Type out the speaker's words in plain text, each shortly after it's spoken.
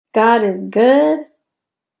God is good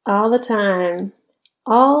all the time.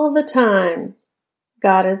 All the time,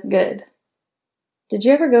 God is good. Did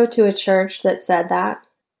you ever go to a church that said that?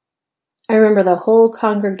 I remember the whole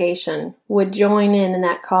congregation would join in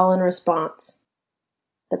that call and response.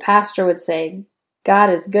 The pastor would say, God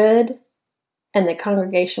is good, and the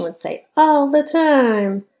congregation would say, all the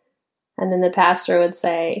time. And then the pastor would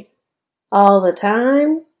say, all the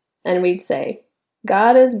time, and we'd say,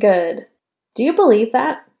 God is good. Do you believe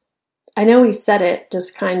that? I know we said it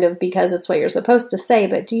just kind of because it's what you're supposed to say,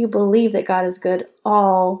 but do you believe that God is good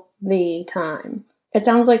all the time? It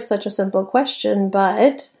sounds like such a simple question,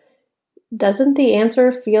 but doesn't the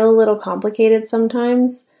answer feel a little complicated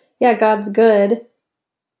sometimes? Yeah, God's good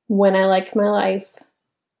when I like my life,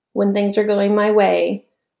 when things are going my way,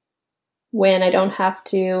 when I don't have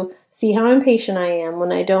to see how impatient I am,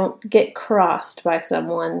 when I don't get crossed by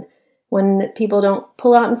someone, when people don't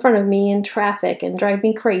pull out in front of me in traffic and drive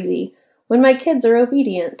me crazy, when my kids are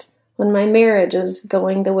obedient, when my marriage is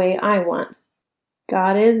going the way I want.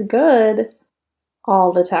 God is good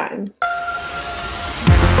all the time.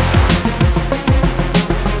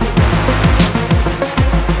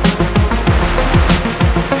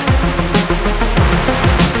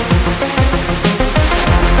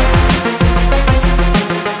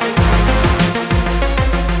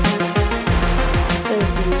 So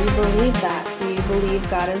do you believe that? Do you believe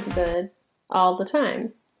God is good all the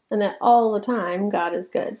time? And that all the time God is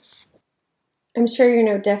good? I'm sure you're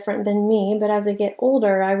no different than me, but as I get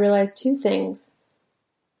older, I realize two things.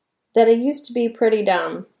 That I used to be pretty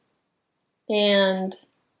dumb, and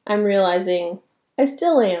I'm realizing I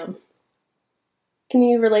still am. Can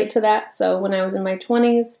you relate to that? So when I was in my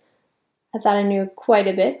 20s, I thought I knew quite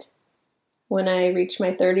a bit. When I reached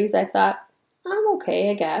my 30s, I thought, I'm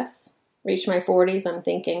okay, I guess. Reached my 40s, I'm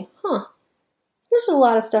thinking, there's a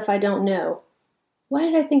lot of stuff I don't know. Why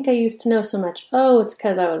did I think I used to know so much? Oh, it's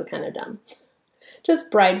because I was kind of dumb. Just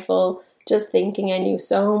prideful, just thinking I knew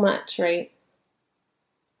so much, right?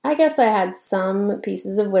 I guess I had some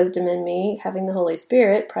pieces of wisdom in me, having the Holy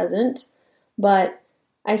Spirit present, but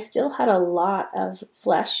I still had a lot of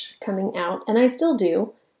flesh coming out, and I still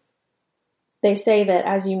do. They say that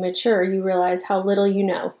as you mature, you realize how little you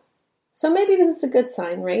know. So maybe this is a good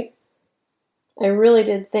sign, right? I really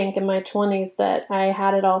did think in my 20s that I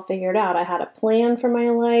had it all figured out. I had a plan for my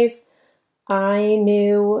life. I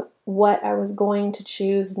knew what I was going to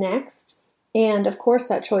choose next. And of course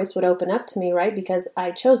that choice would open up to me, right? Because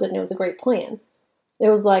I chose it and it was a great plan. It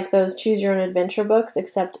was like those choose your own adventure books,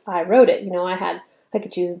 except I wrote it. I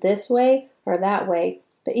could choose this way or that way,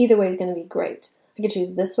 but either way is going to be great. I could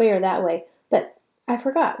choose this way or that way, but I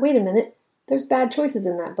forgot. Wait a minute. There's bad choices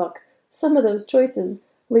in that book. Some of those choices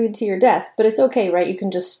lead to your death, but it's okay, right? You can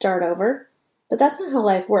just start over. But that's not how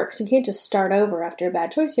life works. You can't just start over after a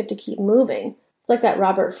bad choice. You have to keep moving. It's like that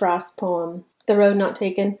Robert Frost poem, The Road Not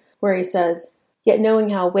Taken, where he says, yet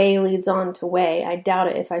knowing how way leads on to way, I doubt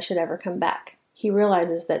it if I should ever come back. He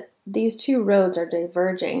realizes that these two roads are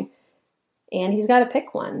diverging, and he's got to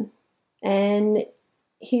pick one. And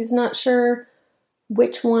he's not sure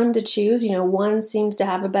which one to choose. One seems to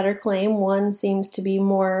have a better claim, one seems to be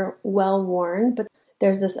more well-worn, but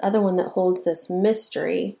there's this other one that holds this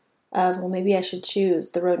mystery of, well, maybe I should choose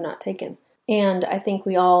the road not taken. And I think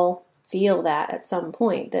we all feel that at some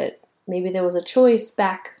point, that maybe there was a choice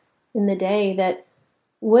back in the day that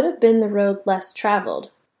would have been the road less traveled.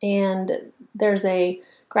 And there's a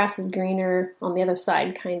grass is greener on the other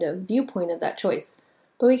side kind of viewpoint of that choice.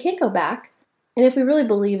 But we can't go back. And if we really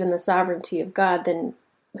believe in the sovereignty of God, then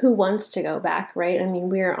who wants to go back, right? I mean,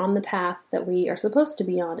 we are on the path that we are supposed to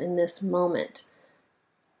be on in this moment.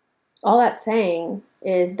 All that's saying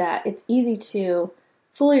is that it's easy to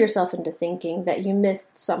fool yourself into thinking that you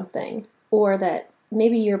missed something, or that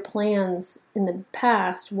maybe your plans in the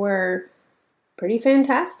past were pretty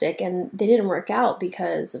fantastic and they didn't work out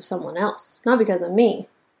because of someone else, not because of me,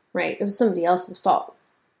 right? It was somebody else's fault.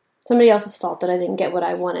 Somebody else's fault that I didn't get what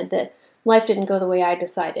I wanted, that life didn't go the way I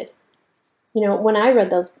decided. When I read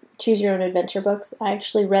those Choose Your Own Adventure books, I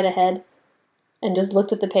actually read ahead and just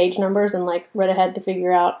looked at the page numbers and read ahead to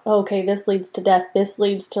figure out, okay, this leads to death, this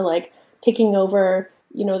leads to taking over,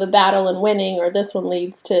 the battle and winning, or this one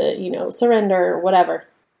leads to, surrender or whatever.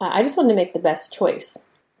 I just wanted to make the best choice.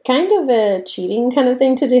 Kind of a cheating kind of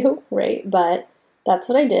thing to do, right? But that's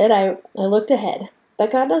what I did. I looked ahead.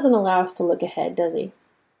 But God doesn't allow us to look ahead, does he?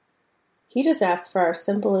 He just asks for our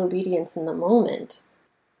simple obedience in the moment.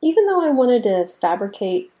 Even though I wanted to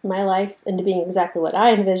fabricate my life into being exactly what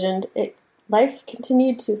I envisioned, life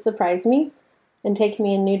continued to surprise me and take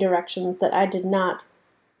me in new directions that I did not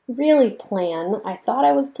really plan. I thought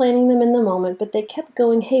I was planning them in the moment, but they kept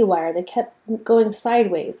going haywire. They kept going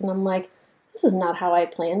sideways. And I'm like, this is not how I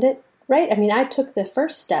planned it, right? I mean, I took the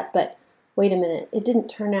first step, but wait a minute. It didn't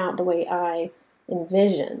turn out the way I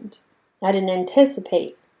envisioned. I didn't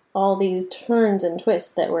anticipate all these turns and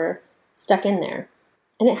twists that were stuck in there.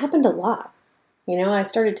 And it happened a lot. I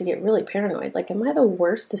started to get really paranoid. Like, am I the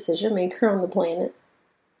worst decision maker on the planet?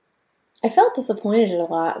 I felt disappointed a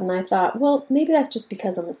lot, and I thought, well, maybe that's just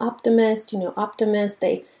because I'm an optimist. Optimists,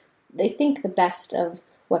 they think the best of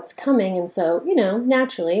what's coming, and so,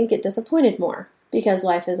 naturally we get disappointed more because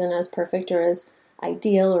life isn't as perfect or as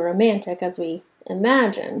ideal or romantic as we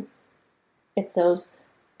imagine. It's those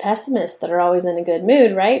pessimists that are always in a good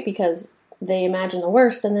mood, right? Because they imagine the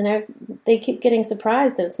worst, and then they keep getting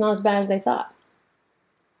surprised that it's not as bad as they thought.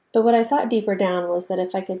 But what I thought deeper down was that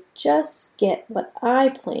if I could just get what I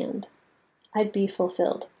planned, I'd be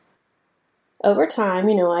fulfilled. Over time,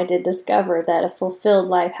 I did discover that a fulfilled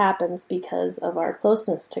life happens because of our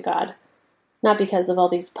closeness to God, not because of all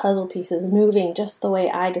these puzzle pieces moving just the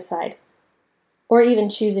way I decide, or even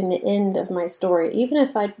choosing the end of my story. Even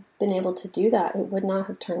if I'd been able to do that, it would not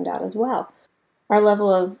have turned out as well. Our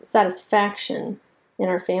level of satisfaction in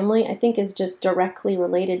our family, I think, is just directly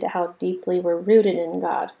related to how deeply we're rooted in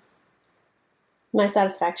God. My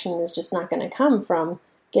satisfaction is just not going to come from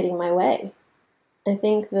getting my way. I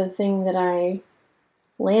think the thing that I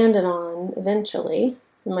landed on eventually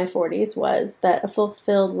in my 40s was that a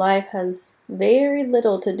fulfilled life has very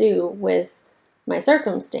little to do with my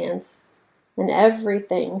circumstance and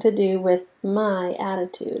everything to do with my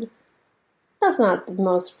attitude. That's not the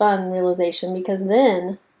most fun realization, because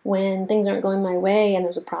then when things aren't going my way and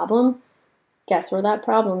there's a problem, guess where that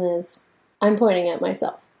problem is? I'm pointing at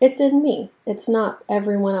myself. It's in me. It's not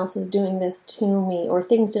everyone else is doing this to me, or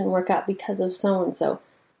things didn't work out because of so-and-so.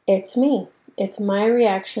 It's me. It's my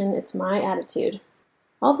reaction. It's my attitude.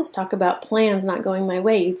 All this talk about plans not going my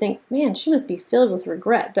way, you think, man, she must be filled with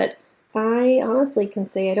regret. But I honestly can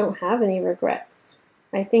say I don't have any regrets.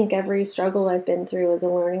 I think every struggle I've been through is a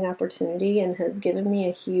learning opportunity and has given me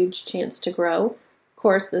a huge chance to grow. Of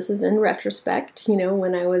course, this is in retrospect.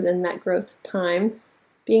 When I was in that growth time,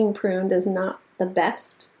 being pruned is not the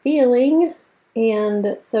best feeling.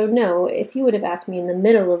 And so no, if you would have asked me in the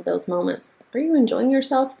middle of those moments, are you enjoying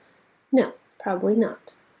yourself? No, probably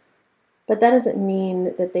not. But that doesn't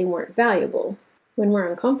mean that they weren't valuable. When we're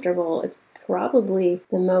uncomfortable, it's probably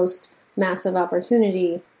the most massive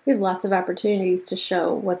opportunity. We have lots of opportunities to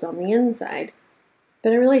show what's on the inside.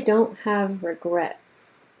 But I really don't have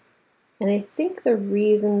regrets. And I think the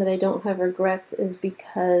reason that I don't have regrets is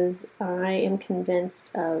because I am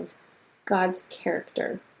convinced of God's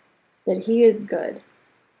character, that He is good.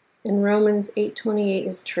 And Romans 8:28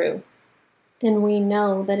 is true. And we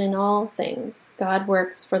know that in all things God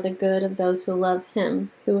works for the good of those who love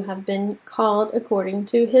Him, who have been called according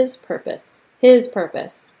to His purpose. His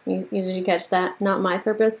purpose. Did you catch that? Not my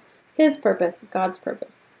purpose. His purpose. God's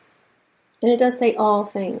purpose. And it does say all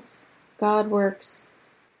things. God works.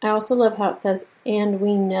 I also love how it says, and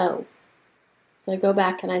we know. So I go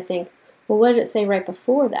back and I think, well, what did it say right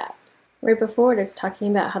before that? Right before it, it's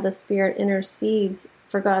talking about how the Spirit intercedes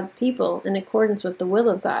for God's people in accordance with the will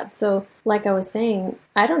of God. So, like I was saying,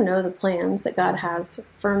 I don't know the plans that God has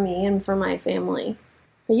for me and for my family.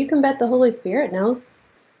 But you can bet the Holy Spirit knows.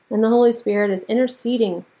 And the Holy Spirit is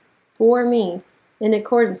interceding for me in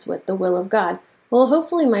accordance with the will of God. Well,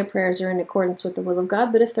 hopefully my prayers are in accordance with the will of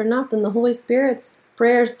God, but if they're not, then the Holy Spirit's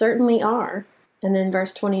prayers certainly are. And then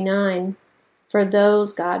verse 29, for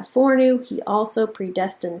those God foreknew, He also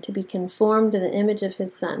predestined to be conformed to the image of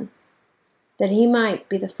His Son, that He might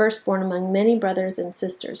be the firstborn among many brothers and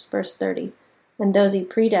sisters. Verse 30, and those He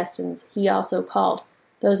predestined, He also called.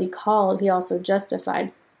 Those He called, He also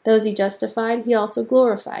justified. Those He justified, He also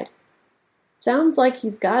glorified. Sounds like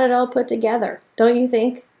He's got it all put together, don't you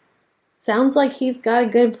think? Sounds like He's got a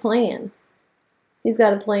good plan. He's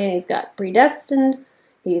got a plan. He's got predestined.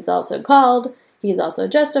 He's also called. He's also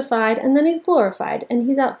justified. And then He's glorified. And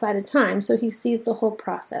He's outside of time, so He sees the whole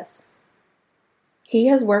process. He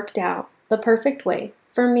has worked out the perfect way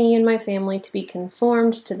for me and my family to be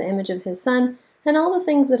conformed to the image of His Son, and all the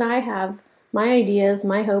things that I have, my ideas,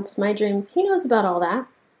 my hopes, my dreams. He knows about all that.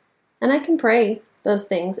 And I can pray those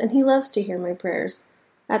things, and He loves to hear my prayers.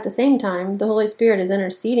 At the same time, the Holy Spirit is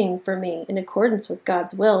interceding for me in accordance with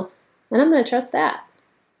God's will, and I'm going to trust that.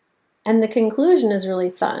 And the conclusion is really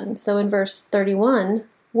fun. So in verse 31,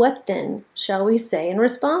 what then shall we say in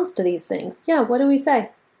response to these things? Yeah, what do we say?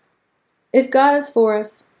 If God is for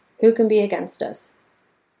us, who can be against us?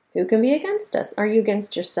 Who can be against us? Are you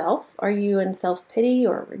against yourself? Are you in self-pity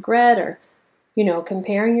or regret or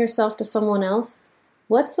Comparing yourself to someone else,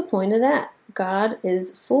 what's the point of that? God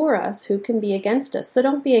is for us. Who can be against us? So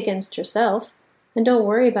don't be against yourself, and don't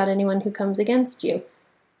worry about anyone who comes against you.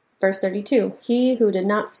 Verse 32, he who did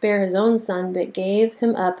not spare his own son, but gave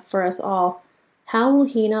him up for us all, how will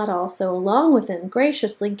he not also, along with him,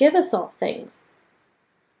 graciously give us all things?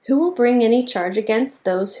 Who will bring any charge against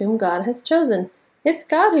those whom God has chosen? It's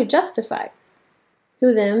God who justifies.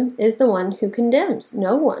 Who then is the one who condemns?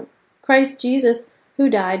 No one. Christ Jesus, who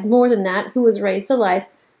died, more than that, who was raised to life,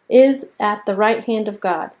 is at the right hand of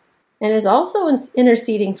God, and is also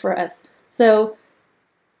interceding for us. So,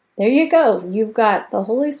 there you go. You've got the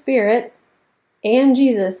Holy Spirit and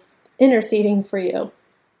Jesus interceding for you.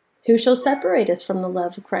 Who shall separate us from the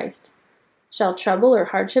love of Christ? Shall trouble or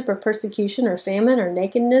hardship or persecution or famine or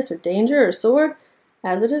nakedness or danger or sword?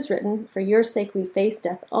 As it is written, for your sake we face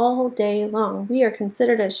death all day long. We are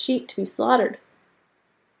considered as sheep to be slaughtered.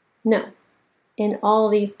 No. In all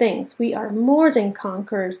these things we are more than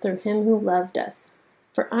conquerors through him who loved us.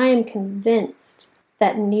 For I am convinced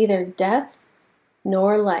that neither death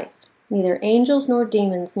nor life, neither angels nor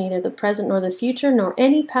demons, neither the present nor the future, nor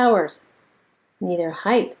any powers, neither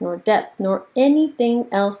height nor depth, nor anything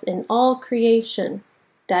else in all creation,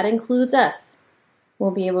 that includes us,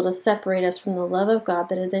 will be able to separate us from the love of God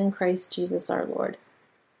that is in Christ Jesus our Lord.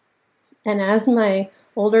 And as my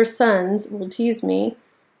older sons will tease me,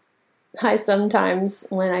 I sometimes,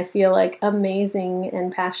 when I feel like amazing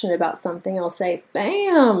and passionate about something, I'll say,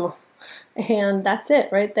 bam! And that's it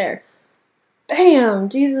right there. Bam!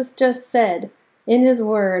 Jesus just said in his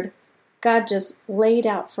word, God just laid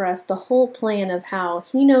out for us the whole plan of how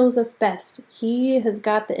he knows us best. He has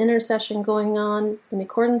got the intercession going on in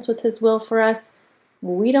accordance with his will for us.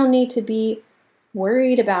 We don't need to be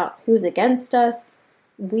worried about who's against us.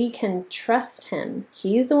 We can trust him.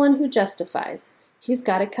 He's the one who justifies. He's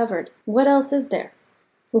got it covered. What else is there?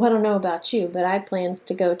 Well, I don't know about you, but I plan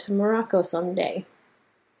to go to Morocco someday.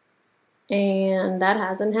 And that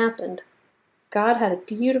hasn't happened. God had a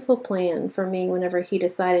beautiful plan for me whenever he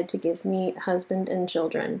decided to give me a husband and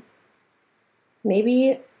children.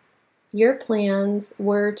 Maybe your plans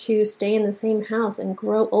were to stay in the same house and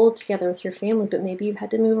grow old together with your family, but maybe you've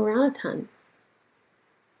had to move around a ton.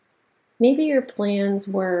 Maybe your plans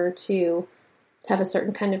were to have a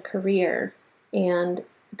certain kind of career, and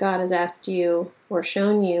God has asked you or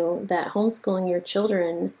shown you that homeschooling your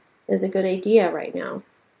children is a good idea right now.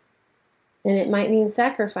 And it might mean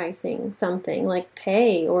sacrificing something like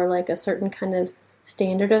pay or like a certain kind of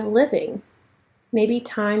standard of living. Maybe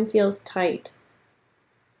time feels tight,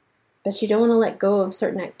 but you don't want to let go of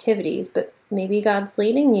certain activities, but maybe God's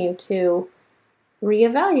leading you to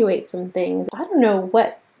reevaluate some things. I don't know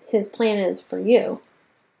what his plan is for you,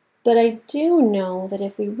 but I do know that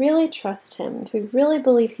if we really trust him, if we really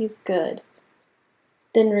believe he's good,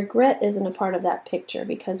 then regret isn't a part of that picture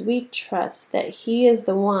because we trust that he is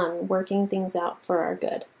the one working things out for our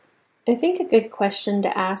good. I think a good question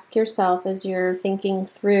to ask yourself as you're thinking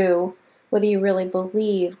through whether you really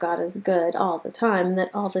believe God is good all the time,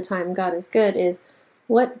 that all the time God is good, is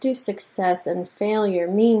what do success and failure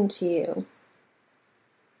mean to you?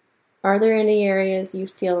 Are there any areas you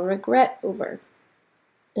feel regret over?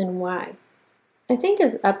 And why? I think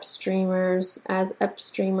as upstreamers, as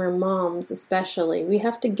upstreamer moms especially, we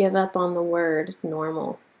have to give up on the word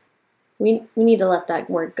normal. We need to let that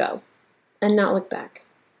word go and not look back.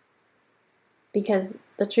 Because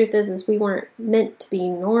the truth is we weren't meant to be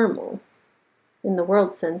normal, in the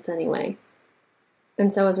world sense anyway.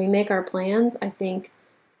 And so as we make our plans, I think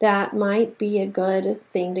that might be a good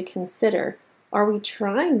thing to consider. Are we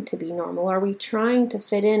trying to be normal? Are we trying to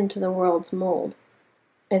fit into the world's mold?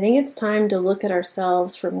 I think it's time to look at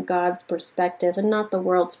ourselves from God's perspective and not the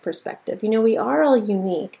world's perspective. We are all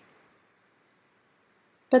unique.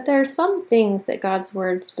 But there are some things that God's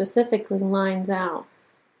word specifically lines out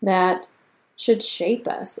that should shape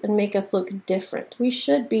us and make us look different. We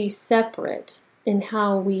should be separate in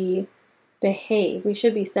how we behave. We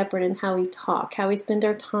should be separate in how we talk, how we spend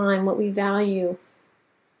our time, what we value,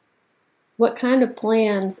 what kind of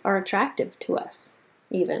plans are attractive to us,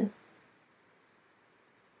 even.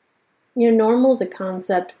 Normal is a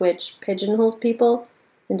concept which pigeonholes people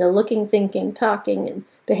into looking, thinking, talking, and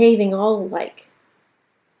behaving all alike.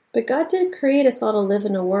 But God did create us all to live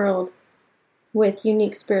in a world with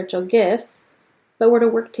unique spiritual gifts, but we're to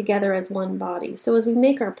work together as one body. So as we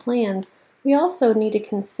make our plans, we also need to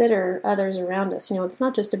consider others around us. It's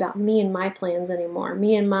not just about me and my plans anymore,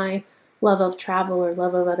 me and my love of travel or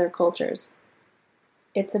love of other cultures.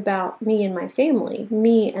 It's about me and my family,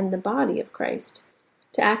 me and the body of Christ.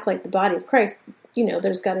 To act like the body of Christ,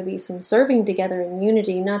 there's got to be some serving together in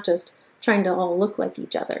unity, not just trying to all look like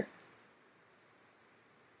each other.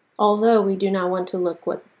 Although we do not want to look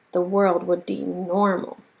what the world would deem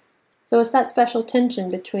normal. So it's that special tension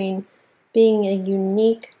between being a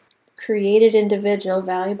unique, created individual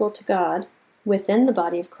valuable to God within the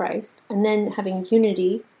body of Christ, and then having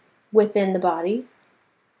unity within the body,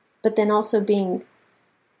 but then also being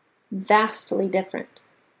vastly different,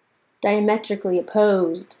 diametrically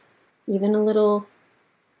opposed, even a little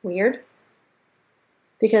weird.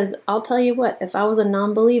 Because I'll tell you what, if I was a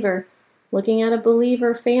non-believer looking at a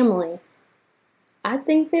believer family, I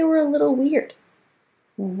think they were a little weird.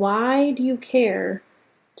 Why do you care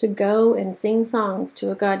to go and sing songs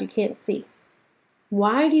to a God you can't see?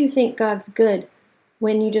 Why do you think God's good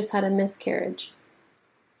when you just had a miscarriage?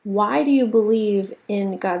 Why do you believe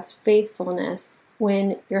in God's faithfulness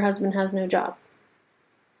when your husband has no job?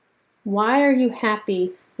 Why are you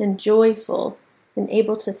happy and joyful and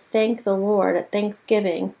able to thank the Lord at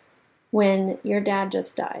Thanksgiving when your dad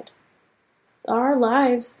just died? Our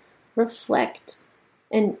lives reflect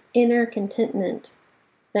an inner contentment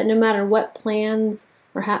that no matter what plans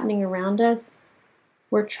are happening around us,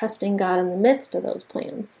 we're trusting God in the midst of those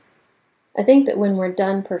plans. I think that when we're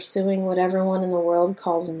done pursuing what everyone in the world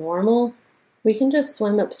calls normal, we can just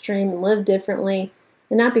swim upstream and live differently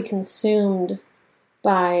and not be consumed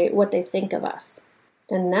by what they think of us.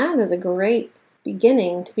 And that is a great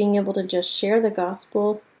beginning to being able to just share the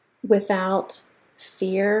gospel without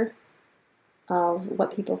fear of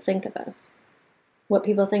what people think of us, what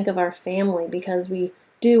people think of our family because we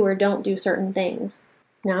do or don't do certain things.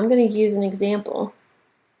 Now I'm going to use an example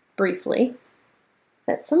briefly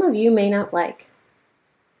that some of you may not like.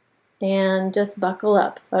 And just buckle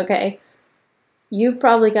up, okay? You've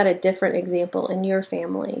probably got a different example in your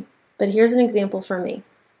family, but here's an example for me.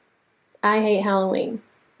 I hate Halloween,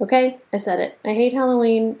 okay? I said it. I hate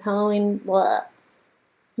Halloween. Halloween, blah.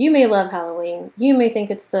 You may love Halloween. You may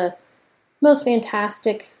think it's the most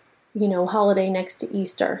fantastic, holiday next to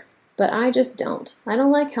Easter, but I just don't. I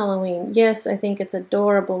don't like Halloween. Yes, I think it's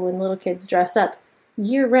adorable when little kids dress up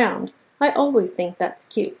year round. I always think that's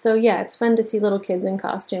cute. So yeah, it's fun to see little kids in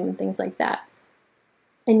costume and things like that.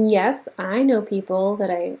 And yes, I know people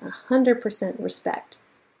that I 100% respect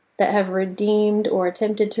that have redeemed or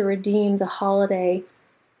attempted to redeem the holiday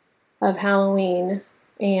of Halloween,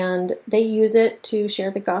 and they use it to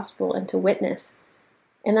share the gospel and to witness.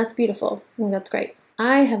 And that's beautiful. I think that's great.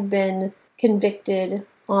 I have been convicted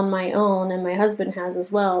on my own, and my husband has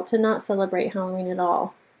as well, to not celebrate Halloween at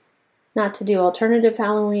all. Not to do alternative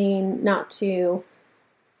Halloween, not to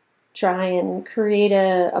try and create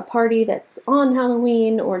a party that's on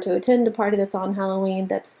Halloween, or to attend a party that's on Halloween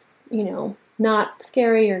that's, not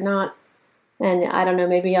scary or not, and I don't know,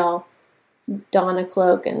 maybe I'll don a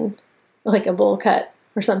cloak and like a bowl cut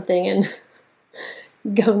or something and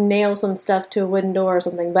go nail some stuff to a wooden door or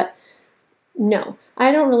something, but no,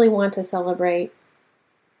 I don't really want to celebrate,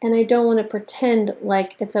 and I don't want to pretend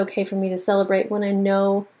like it's okay for me to celebrate when I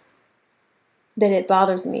know that it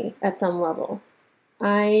bothers me at some level.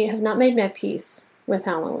 I have not made my peace with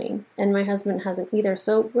Halloween, and my husband hasn't either,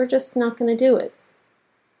 so we're just not going to do it.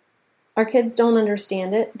 Our kids don't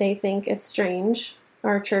understand it. They think it's strange.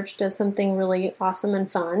 Our church does something really awesome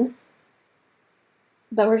and fun,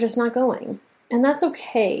 but we're just not going. And that's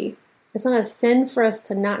okay. It's not a sin for us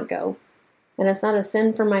to not go, and it's not a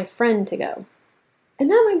sin for my friend to go. And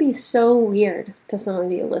that might be so weird to some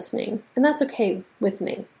of you listening, and that's okay with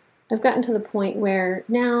me. I've gotten to the point where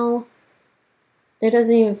now it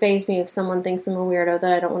doesn't even faze me if someone thinks I'm a weirdo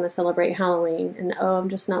that I don't want to celebrate Halloween, and I'm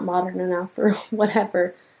just not modern enough or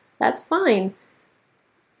whatever. That's fine.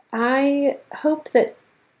 I hope that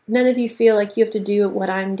none of you feel like you have to do what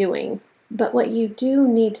I'm doing. But what you do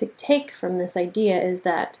need to take from this idea is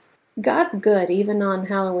that God's good even on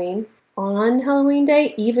Halloween. On Halloween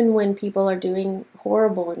Day, even when people are doing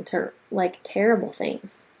horrible and terrible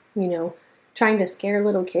things. Trying to scare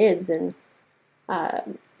little kids and,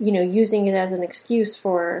 using it as an excuse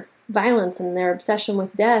for violence and their obsession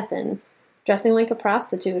with death and dressing like a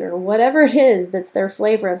prostitute or whatever it is that's their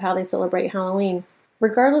flavor of how they celebrate Halloween.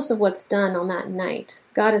 Regardless of what's done on that night,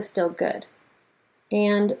 God is still good.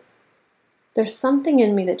 And there's something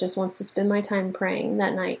in me that just wants to spend my time praying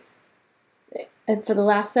that night. And for the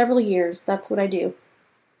last several years, that's what I do.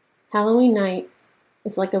 Halloween night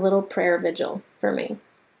is like a little prayer vigil for me.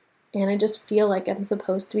 And I just feel like I'm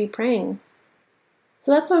supposed to be praying.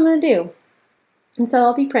 So that's what I'm going to do. And so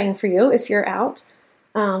I'll be praying for you if you're out,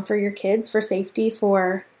 for your kids, for safety,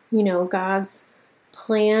 for, God's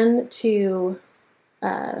plan to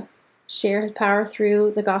share his power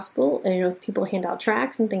through the gospel. And, if people hand out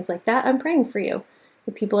tracts and things like that, I'm praying for you.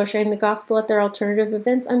 If people are sharing the gospel at their alternative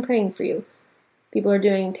events, I'm praying for you. People are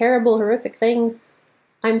doing terrible, horrific things.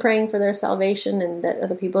 I'm praying for their salvation and that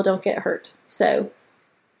other people don't get hurt. So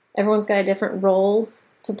everyone's got a different role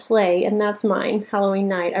to play, and that's mine, Halloween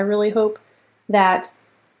night. I really hope that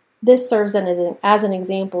this serves as an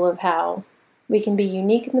example of how we can be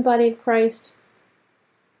unique in the body of Christ,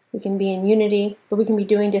 we can be in unity, but we can be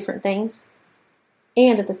doing different things,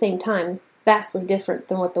 and at the same time, vastly different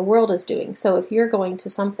than what the world is doing. So if you're going to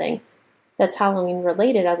something that's Halloween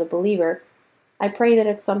related as a believer, I pray that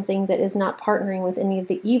it's something that is not partnering with any of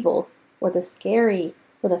the evil or the scary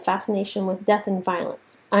or the fascination with death and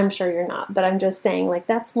violence. I'm sure you're not, but I'm just saying, like,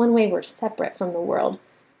 that's one way we're separate from the world.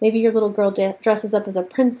 Maybe your little girl dresses up as a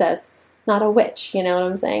princess, not a witch, you know what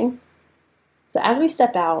I'm saying? So as we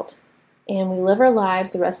step out and we live our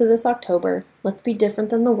lives the rest of this October, let's be different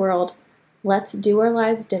than the world. Let's do our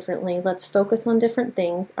lives differently. Let's focus on different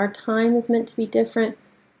things. Our time is meant to be different.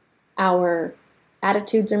 Our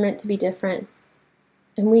attitudes are meant to be different.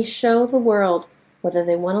 And we show the world, whether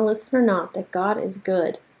they want to listen or not, that God is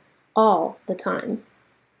good all the time.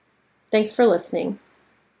 Thanks for listening.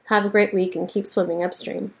 Have a great week and keep swimming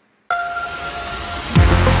upstream.